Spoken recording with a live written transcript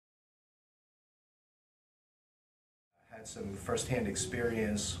Had some firsthand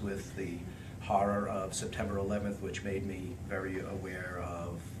experience with the horror of September 11th, which made me very aware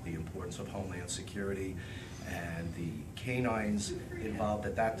of the importance of Homeland Security and the canines involved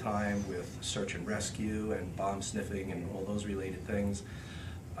at that time with search and rescue and bomb sniffing and all those related things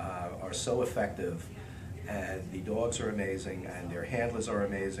are so effective. And the dogs are amazing and their handlers are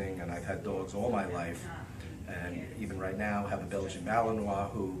amazing, and I've had dogs all my life. And even right now have a Belgian Malinois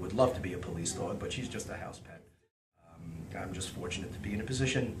who would love to be a police dog, but she's just a house pet. I'm just fortunate to be in a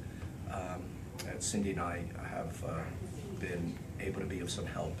position, and Cindy and I have been able to be of some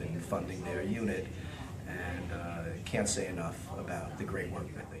help in funding their unit, and can't say enough about the great work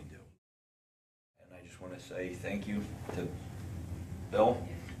that they do. And I just want to say thank you to Bill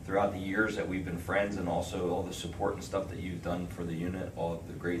throughout the years that we've been friends, and also all the support and stuff that you've done for the unit, all of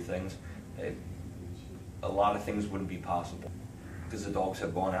the great things. A lot of things wouldn't be possible because the dogs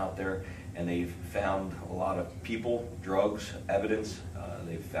have gone out there and they've found a lot of people, drugs, evidence.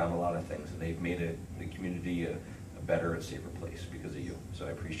 They've found a lot of things, and they've made the community a better and safer place because of you. So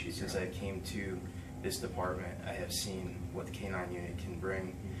I appreciate you. Since I came to this department, I have seen what the canine unit can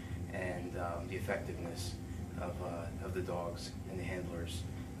bring, and the effectiveness of the dogs and the handlers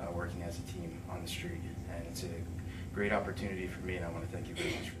working as a team on the street. And it's a great opportunity for me, and I want to thank you very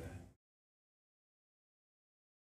much for that.